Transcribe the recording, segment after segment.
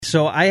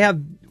So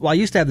I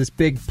used to have this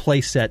big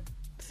Playset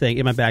thing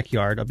in my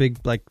backyard, a big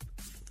like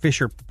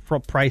Fisher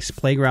Price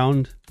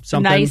playground,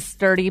 something. Nice,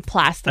 sturdy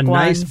plastic one.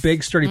 Nice,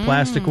 big, sturdy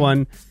plastic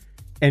one.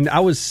 And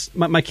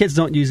my kids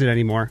don't use it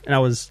anymore, and I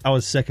was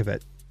sick of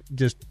it.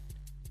 Just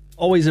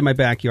always in my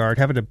backyard,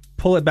 having to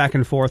pull it back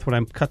and forth when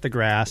I cut the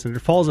grass, and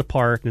it falls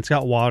apart, and it's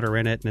got water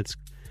in it, and it's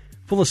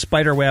full of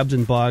spider webs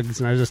and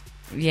bugs, and I was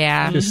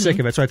just sick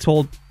of it. So I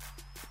told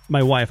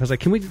my wife, I was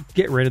like, "Can we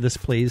get rid of this,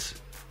 please?"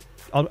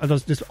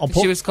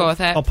 She was cool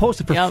with it. I'll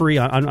post it for free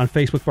on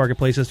Facebook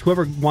Marketplaces.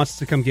 Whoever wants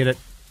to come get it,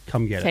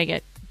 come get it. Take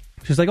it.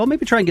 She's like, "Oh,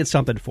 maybe try and get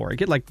something for it.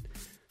 Get like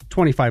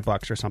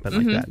 $25 or something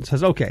like that." And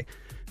says, "Okay."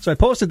 So I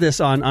posted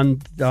this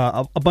on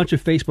a bunch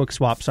of Facebook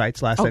swap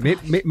sites last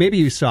night. Maybe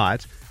you saw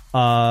it.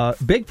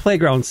 Big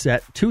playground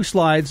set, 2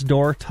 slides,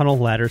 door, tunnel,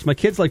 ladders. My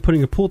kids like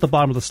putting a pool at the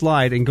bottom of the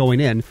slide and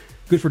going in.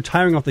 Good for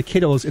tiring off the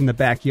kiddos in the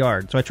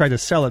backyard. So I tried to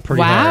sell it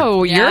pretty hard.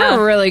 Wow, you're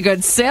a really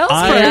good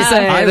salesperson.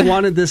 I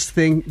wanted this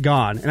thing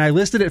gone, and I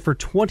listed it for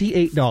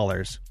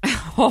 $28.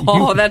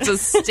 Oh, that's a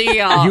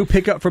steal. You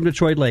pick up from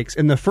Detroit Lakes.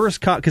 And the first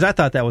because I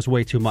thought that was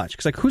way too much.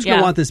 Because like, who's going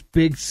to want this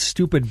big,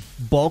 stupid,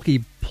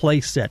 bulky play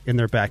set in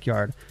their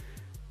backyard?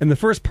 And the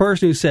first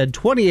person who said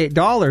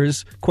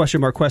 $28,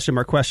 question mark, question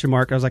mark, question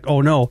mark, I was like,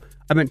 oh no,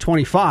 I meant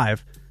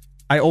 25.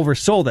 I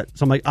oversold it.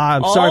 So I'm like,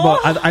 I'm sorry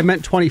about I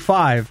meant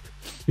 25.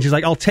 And she's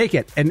like, I'll take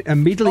it. And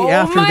immediately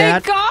after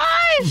that,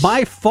 gosh!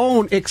 my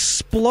phone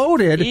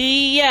exploded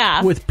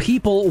with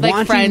people like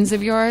wanting... friends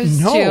of yours,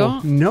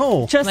 too?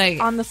 No. Just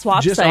on the swap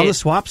site. Just on the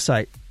swap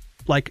site.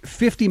 Like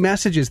 50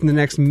 messages in the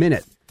next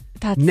minute.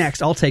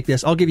 Next, I'll take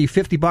this. I'll give you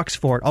 $50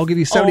 for it. I'll give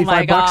you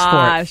 $75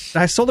 for it.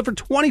 I sold it for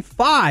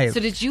 $25.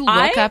 So did you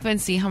look up and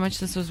see how much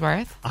this was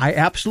worth? I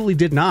absolutely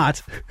did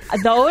not.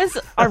 Those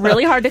are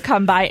really hard to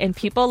come by, and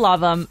people love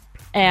them.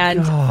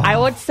 And I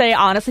would say,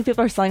 honestly,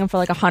 people are selling them for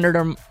like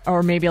 $100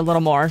 or maybe a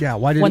little more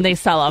when they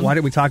sell them. Why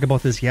didn't we talk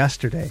about this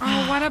yesterday?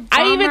 Oh, what a bummer.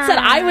 I even said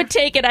I would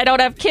take it. I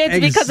don't have kids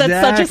because it's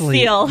such a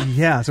steal.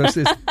 Yeah, so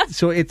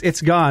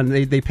it's gone.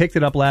 They picked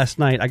it up last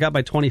night. I got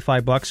my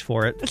 $25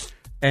 for it.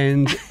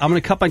 And I'm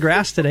going to cut my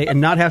grass today and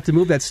not have to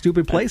move that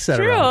stupid playset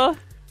around.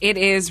 It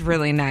is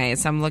really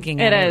nice. I'm looking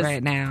at it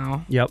right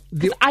now. Yep.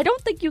 I don't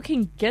think you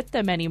can get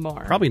them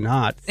anymore. Probably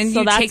not. And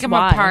so you take them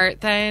apart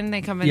then?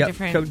 They come in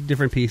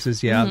different pieces,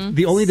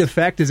 The only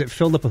defect is it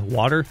filled up with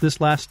water this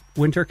last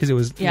winter because it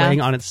was laying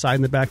on its side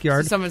in the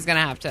backyard. So someone's going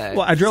to have to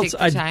I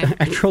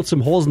drilled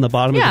some holes in the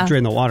bottom to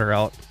drain the water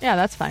out. Yeah,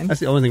 that's fine. That's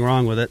the only thing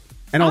wrong with it.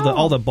 And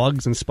all the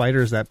bugs and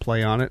spiders that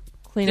play on it.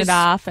 Clean it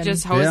off. And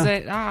just hose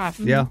it off.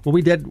 Yeah. Well,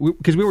 we did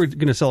because we were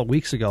going to sell it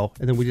weeks ago,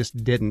 and then we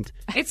just didn't.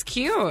 It's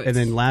cute. And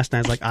then last night,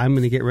 I was like, I'm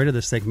going to get rid of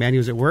this thing. Manny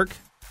was at work,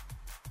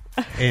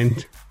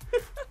 and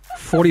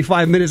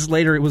 45 minutes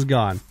later, it was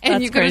gone. And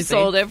That's you could have crazy.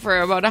 sold it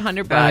for about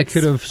 $100. I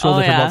could have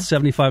sold it for about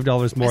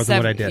 $75 more than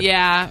what I did.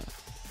 Yeah.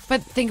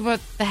 But think about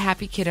the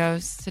happy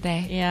kiddos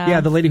today.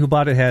 Yeah. The lady who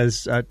bought it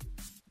has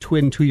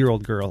twin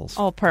 2-year-old girls.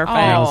 Oh, perfect.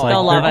 And I was like,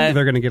 they'll love it.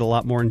 They're going to get a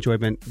lot more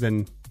enjoyment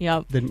than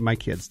my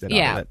kids did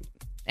out of it.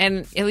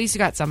 And at least you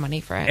got some money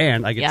for it.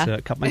 And I get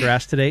to cut my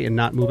grass today and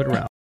not move it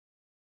around.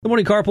 The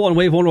Morning Carpool on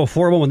Wave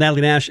 104.1 with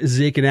Natalie Nash,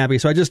 Zeke, and Abby.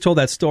 So I just told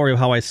that story of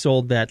how I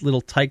sold that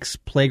little Tikes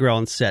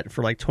playground set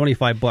for like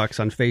 $25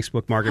 on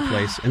Facebook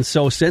Marketplace. And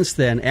so since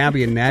then,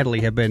 Abby and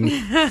Natalie have been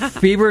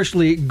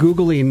feverishly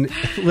Googling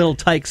little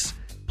Tikes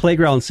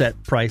playground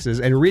set prices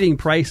and reading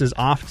prices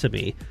off to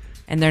me.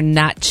 And they're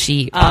not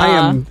cheap.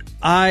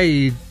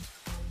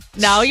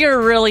 Now you're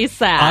really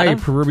sad. I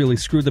proverbially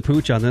screwed the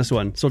pooch on this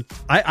one. So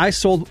I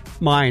sold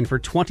mine for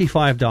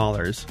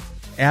 $25.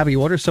 Abby,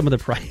 what are some of the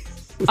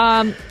prices?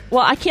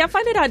 Well, I can't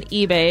find it on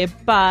eBay,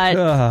 but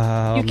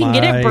you can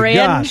get it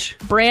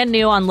brand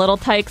new on Little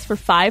Tikes for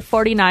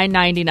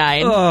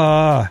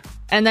 $549.99.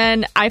 And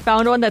then I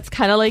found one that's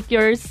kind of like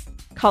yours,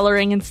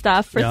 coloring and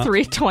stuff, for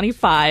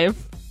 $325.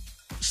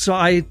 So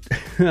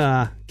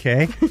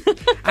okay.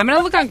 I'm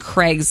gonna look on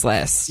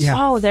Craigslist. Yeah.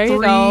 Oh, there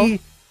you go.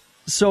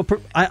 So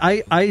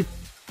I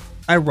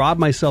robbed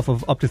myself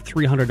of up to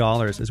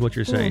 $300 is what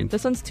you're saying.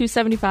 This one's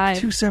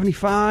 $275.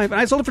 $275, and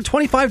I sold it for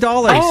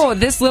 $25. Oh,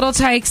 this Little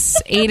Tikes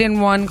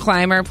 8-in-1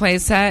 climber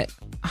playset,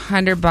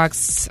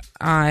 $100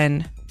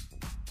 on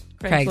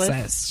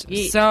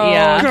Craigslist. So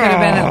it could have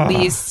been at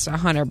least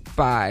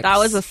 $100. That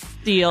was a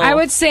steal. I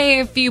would say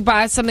if you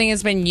bought something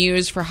that's been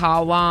used for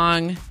how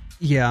long,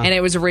 and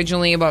it was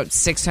originally about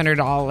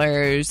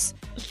 $600,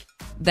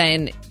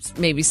 then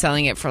maybe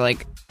selling it for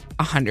like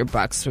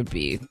 $100 would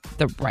be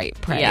the right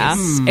price. Yeah.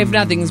 If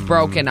nothing's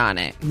broken on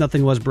it.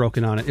 Nothing was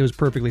broken on it. It was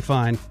perfectly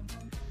fine.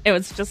 It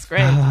was just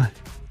great.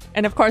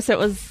 And of course it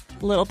was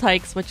Little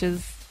Tikes, which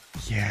is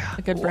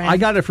a good brand. I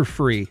got it for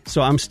free.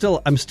 So I'm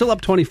still up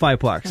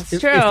 $25. That's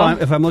true.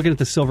 If I'm looking at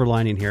the silver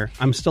lining here,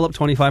 I'm still up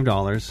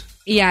 $25.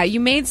 Yeah, you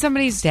made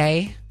somebody's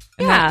day.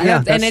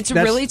 Yeah. And it's a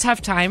really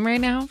tough time right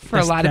now for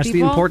a lot of people. That's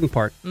the important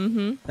part.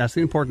 Mm-hmm. That's the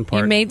important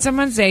part. You made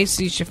someone's day,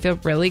 so you should feel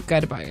really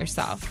good about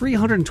yourself.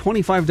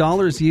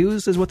 $325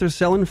 used is what they're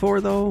selling for,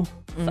 though?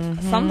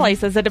 Mm-hmm. Some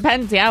places. It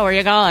depends, where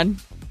you're going.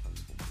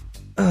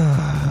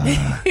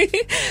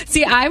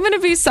 See, I'm going to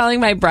be selling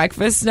my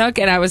breakfast nook,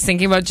 and I was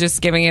thinking about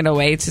just giving it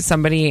away to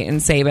somebody in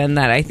Sabin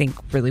that I think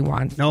really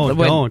wants. No,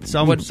 don't.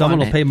 Someone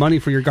will pay money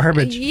for your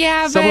garbage.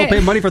 Yeah, someone will pay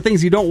money for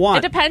things you don't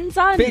want. It depends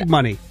on big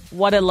money.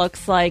 What it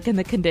looks like and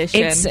the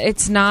condition.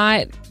 It's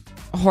not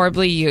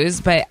horribly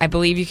used, but I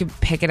believe you can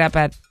pick it up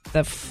at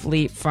the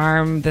Fleet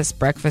Farm. This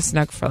breakfast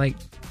nook for I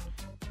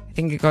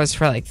think it goes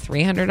for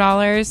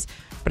 $300.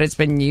 But it's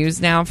been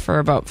used now for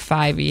about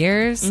 5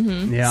 years.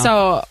 Mm-hmm. Yeah.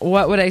 So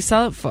what would I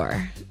sell it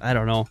for? I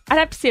don't know. I'd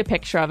have to see a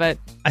picture of it.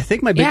 I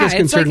think my biggest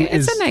concern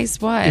is it's a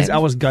nice one. Is I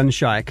was gun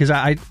shy because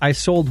I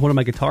sold one of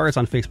my guitars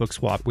on Facebook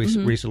Swap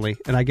recently,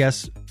 and I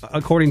guess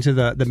according to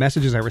the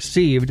messages I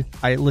received,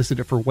 I listed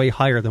it for way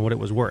higher than what it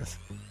was worth.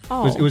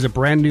 Oh. It was a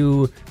brand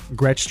new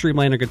Gretsch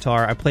Streamliner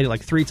guitar. I played it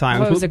 3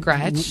 times. What was a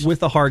Gretsch?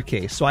 With a hard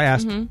case. So I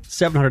asked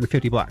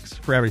 $750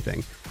 for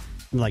everything.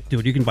 Like,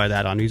 dude, you can buy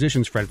that on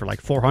Musician's Friend for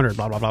 $400,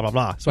 blah, blah, blah, blah,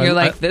 blah. So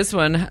this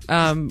one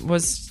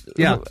is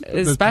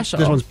special.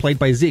 This one's played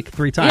by Zeke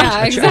 3 times.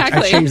 Yeah,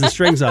 exactly. I changed the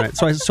strings on it.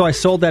 So I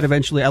sold that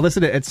eventually. I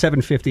listed it at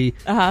 $750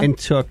 and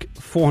took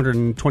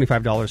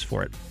 $425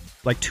 for it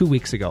 2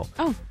 weeks ago.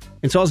 Oh.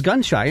 And so I was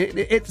gun shy.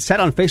 It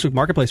sat on Facebook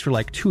Marketplace for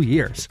 2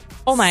 years.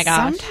 Oh my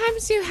gosh!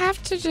 Sometimes you have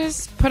to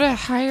just put a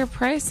higher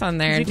price on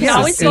there. You can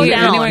always go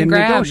down and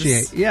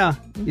negotiate. Yeah,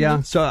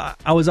 yeah. So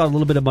I was out a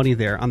little bit of money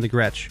there on the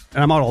Gretsch,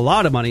 and I'm out a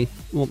lot of money.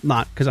 Well,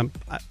 not because I'm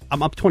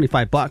up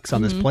 $25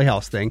 on this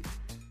Playhouse thing.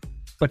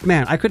 But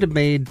man, I could have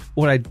made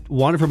what I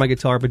wanted for my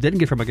guitar, but didn't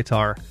get for my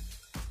guitar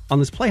on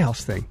this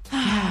Playhouse thing.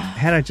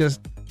 Had I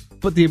just.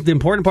 But the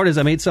important part is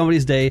I made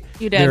somebody's day.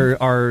 You did.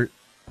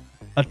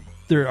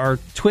 There are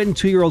twin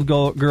 2-year-old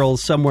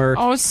girls somewhere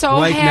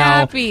right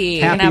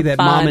happy that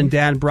Mom and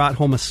Dad brought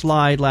home a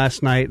slide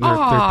last night. And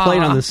they're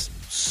playing on this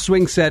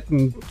swing set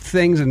and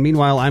things. And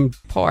meanwhile, I'm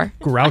poor.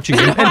 Grouchy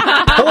and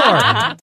poor.